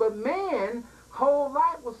sacrificed, but man's whole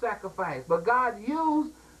life was sacrificed. But God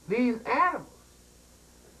used these animals,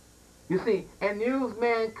 you see, and used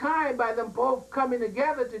mankind by them both coming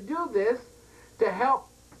together to do this, to help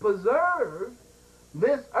preserve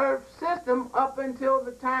this earth system up until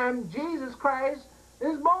the time Jesus Christ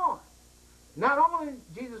is born. Not only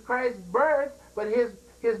Jesus Christ's birth, but his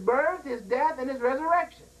birth, his death, and his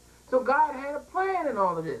resurrection. So God had a plan in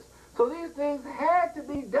all of this. So these things had to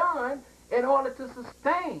be done in order to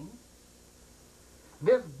sustain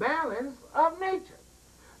this balance of nature.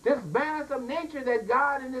 This balance of nature that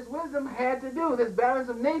God in his wisdom had to do. This balance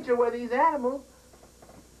of nature where these animals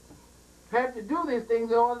had to do these things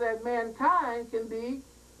in order that mankind can be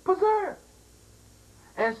preserved.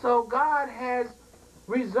 And so God has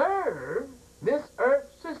reserved this earth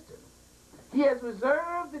system. He has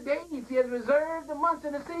reserved the days. He has reserved the months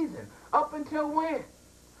and the season. Up until when?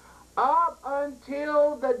 Up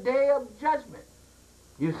until the day of judgment,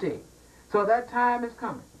 you see. So that time is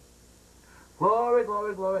coming. Glory,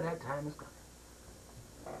 glory, glory, that time is coming.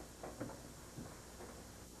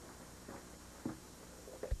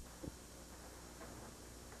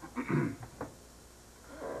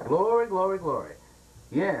 Glory, glory, glory.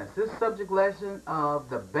 Yes, this subject lesson of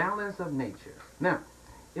the balance of nature. Now,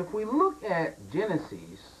 if we look at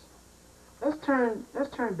Genesis, let's turn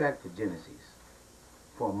back to Genesis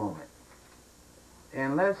for a moment.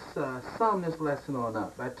 And let's sum this lesson on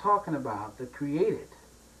up by talking about the created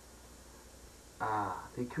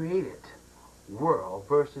world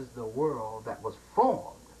versus the world that was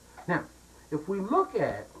formed. Now, if we look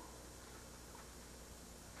at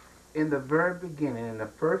in the very beginning, in the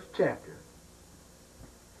first chapter,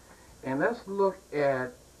 and let's look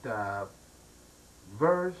at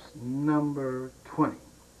verse number 20.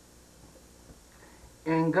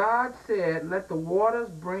 And God said, let the waters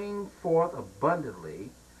bring forth abundantly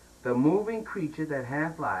the moving creature that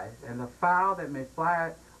hath life, and the fowl that may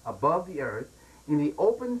fly above the earth, in the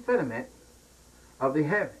open firmament of the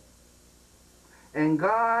heaven. And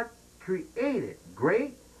God created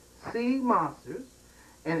great sea monsters,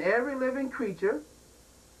 and every living creature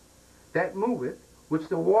that moveth, which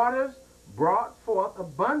the waters brought forth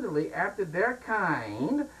abundantly after their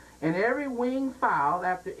kind, and every winged fowl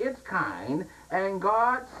after its kind, and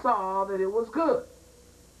God saw that it was good.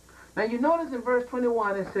 Now you notice in verse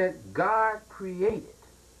 21 it said, God created.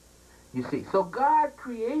 You see, so God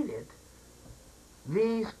created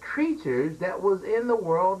these creatures that was in the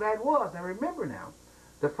world that was. Now remember now,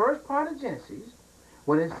 the first part of Genesis,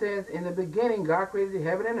 when it says, in the beginning God created the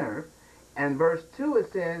heaven and earth, and verse 2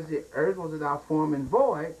 it says, the earth was without form and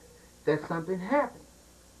void, that something happened.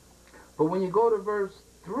 But when you go to verse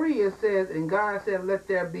 3, it says, and God said, let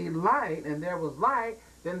there be light, and there was light,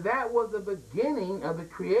 then that was the beginning of the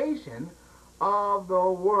creation of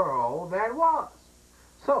the world that was.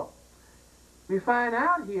 So, we find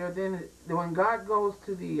out here then when God goes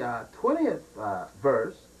to the 20th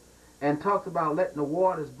verse and talks about letting the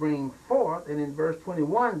waters bring forth, and in verse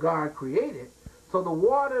 21 God created. So the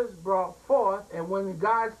waters brought forth, and when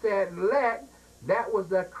God said let, that was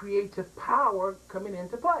the creative power coming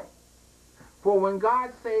into play. For when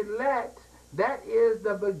God said let, that is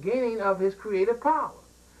the beginning of his creative power.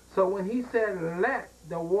 So when he said let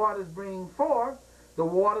the waters bring forth, the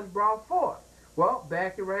waters brought forth. Well,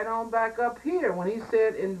 back it right on back up here when he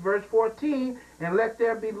said in verse 14, and let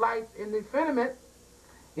there be lights in the firmament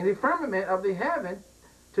of the heaven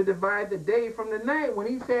to divide the day from the night. When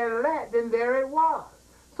he said let, then there it was.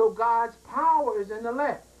 So God's power is in the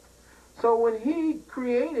let. So when he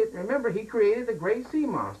created, remember he created the great sea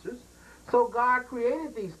monsters. So God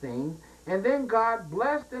created these things, and then God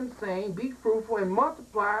blessed them, saying, be fruitful and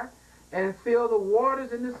multiply, and fill the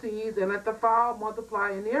waters in the seas, and let the fowl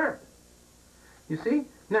multiply in the earth. You see?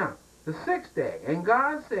 Now, the sixth day, and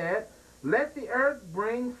God said, let the earth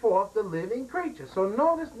bring forth the living creature. So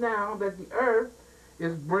notice now that the earth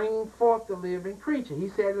is bringing forth the living creature. He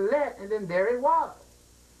said let, and then there it was.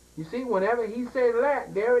 You see, whenever he said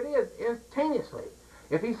let, there it is, instantaneously.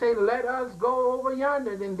 If he said let us go over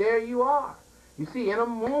yonder, then there you are. You see, in a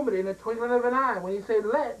moment, in a twinkling of an eye, when he said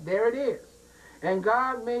let, there it is. And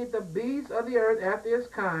God made the beasts of the earth after his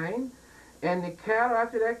kind, and the cattle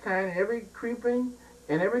after that kind, and every creeping,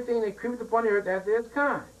 and everything that creepeth upon the earth after its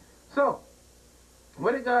kind. So,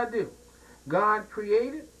 what did God do? God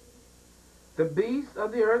created the beasts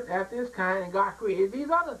of the earth after his kind, and God created these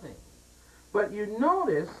other things. But you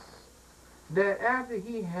notice that after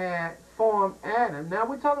he had formed Adam, now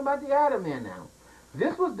we're talking about the Adam man now.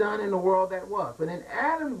 This was done in the world that was. But in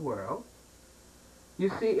Adam's world, you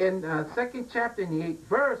see in 2nd chapter in the 8th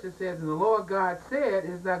verse, it says, and the Lord God said, it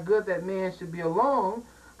is not good that man should be alone.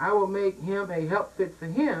 I will make him a help fit for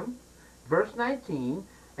him. Verse 19,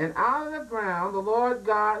 and out of the ground the Lord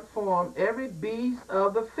God formed every beast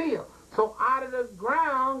of the field. So out of the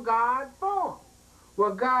ground God formed.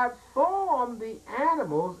 Well, God formed the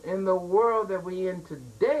animals in the world that we're in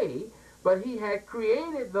today, but he had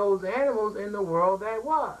created those animals in the world that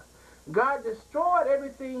was. God destroyed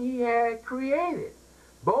everything he had created,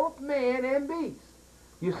 both man and beast.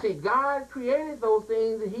 You see, God created those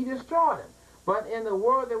things and he destroyed them. But in the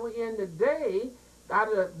world that we're in today,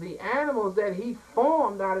 out of the animals that he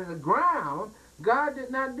formed out of the ground, God did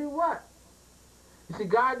not do what? You see,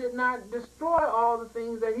 God did not destroy all the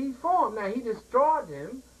things that he formed. Now, he destroyed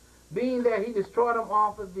them, being that he destroyed them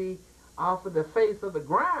off of the face of the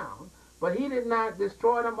ground, but he did not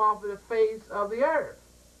destroy them off of the face of the earth.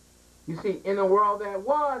 You see, in the world that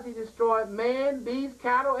was, he destroyed man, beast,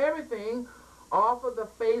 cattle, everything off of the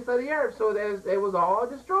face of the earth. So it was all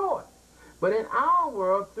destroyed. But in our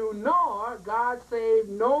world, through Noah, God saved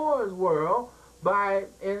Noah's world by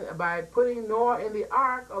putting Noah in the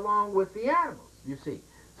ark along with the animals, you see.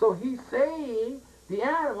 So he saved the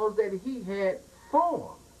animals that he had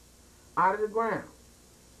formed out of the ground.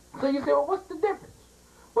 So you say, well, what's the difference?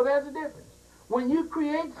 Well, there's a difference. when you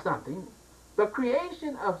create something, the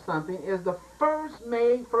creation of something is the first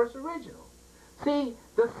made, first original. See,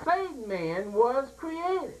 the Satan man was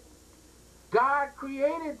created. God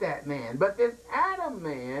created that man. But this Adam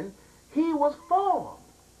man, he was formed.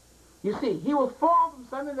 You see, he was formed from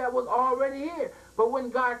something that was already here. But when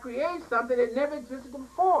God creates something, it never existed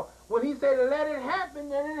before. When he said, let it happen,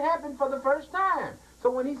 then it happened for the first time. So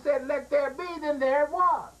when he said, let there be, then there it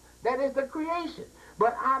was. That is the creation.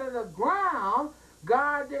 But out of the ground,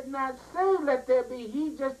 God did not say, let there be.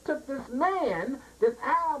 He just took this man, this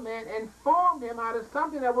Adam man, and formed him out of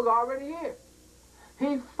something that was already here.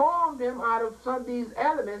 He formed him out of some of these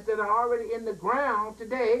elements that are already in the ground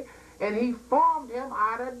today, and he formed him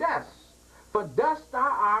out of dust. For dust thou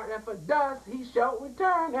art, and for dust he shall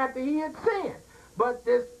return after he had sinned. But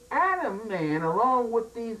this Adam man, along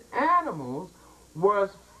with these animals, was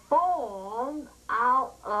formed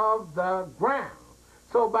out of the ground.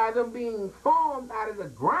 So by them being formed out of the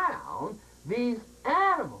ground, these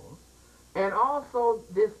animals, and also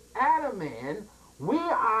this Adam man, we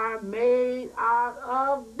are made out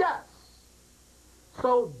of dust.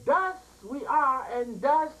 So dust we are, and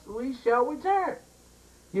dust we shall return.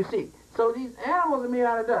 You see, so these animals are made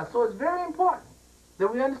out of dust. So it's very important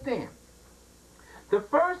that we understand. The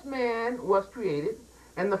first man was created,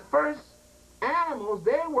 and the first animals,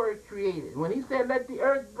 they were created. When he said, let the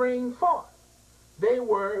earth bring forth, they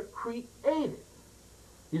were created.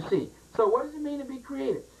 You see, so what does it mean to be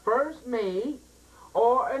created? First made,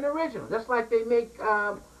 or an original. Just like they make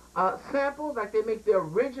samples, like they make the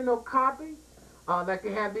original copy, like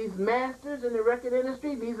they have these masters in the record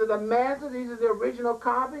industry. These are the masters, these are the original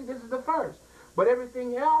copy, this is the first. But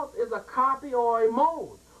everything else is a copy or a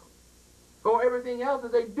mold, or everything else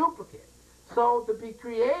is a duplicate. So to be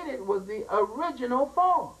created was the original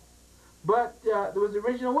form. But there was the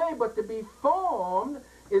original way, but to be formed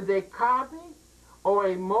is a copy or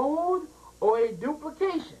a mold or a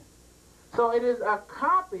duplication. So it is a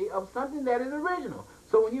copy of something that is original.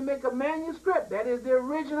 So when you make a manuscript, that is the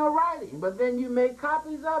original writing, but then you make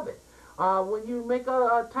copies of it. When you make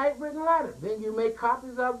a typewritten letter, then you make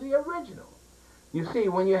copies of the original. You see,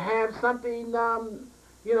 when you have something,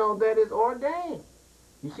 that is ordained,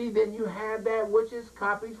 you see, then you have that which is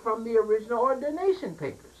copied from the original ordination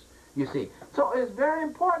papers. You see, so it's very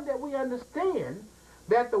important that we understand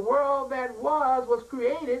that the world that was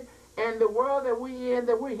created, and the world that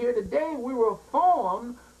we're here today, we were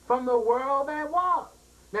formed from the world that was.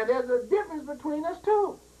 Now there's a difference between us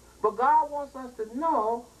two, but God wants us to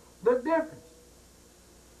know the difference,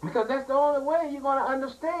 because that's the only way you're going to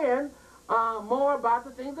understand more about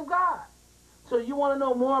the things of God. So you want to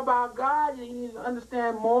know more about God, you need to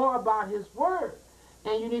understand more about His Word,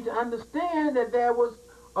 and you need to understand that there was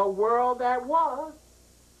a world that was,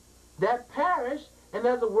 that perished, and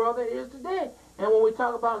there's a world that is today. And when we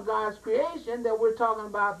talk about God's creation, that we're talking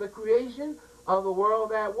about the creation of the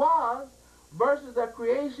world that was versus the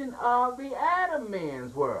creation of the Adam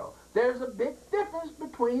man's world. There's a big difference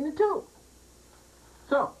between the two.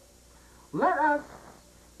 So, let us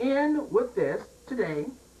end with this today,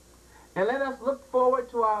 and let us look forward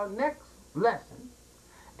to our next lesson.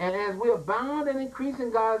 And as we abound and increase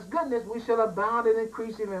in God's goodness, we shall abound and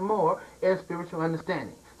increase even more in spiritual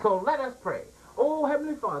understanding. So let us pray. Oh,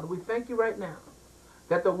 Heavenly Father, we thank you right now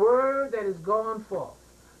that the word that is gone forth,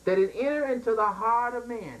 that it enter into the heart of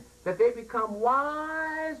man, that they become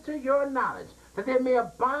wise to your knowledge, that they may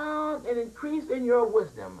abound and increase in your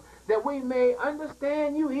wisdom, that we may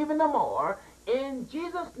understand you even the more. In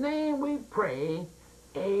Jesus' name we pray.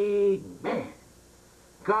 Amen.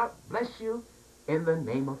 God bless you in the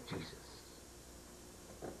name of Jesus.